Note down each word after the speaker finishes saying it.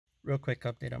Real quick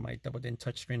update on my double din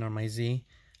touchscreen on my Z.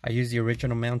 I use the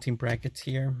original mounting brackets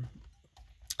here.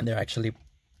 They're actually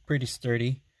pretty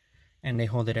sturdy and they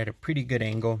hold it at a pretty good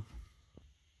angle.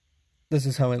 This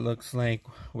is how it looks like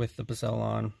with the bezel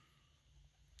on.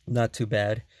 Not too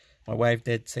bad. My wife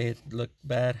did say it looked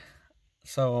bad,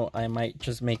 so I might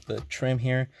just make the trim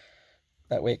here.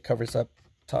 That way it covers up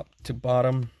top to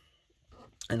bottom,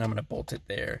 and I'm gonna bolt it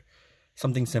there.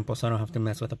 Something simple so I don't have to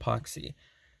mess with epoxy.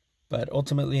 But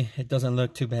ultimately, it doesn't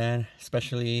look too bad,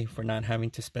 especially for not having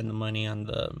to spend the money on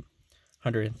the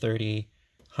 $130,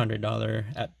 $100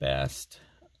 at best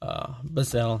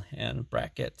bezel and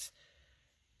brackets.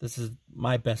 This is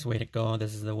my best way to go.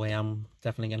 This is the way I'm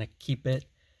definitely going to keep it.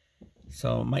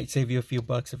 So it might save you a few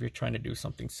bucks if you're trying to do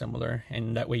something similar.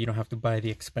 And that way you don't have to buy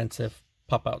the expensive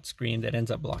pop-out screen that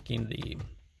ends up blocking the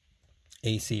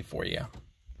AC for you.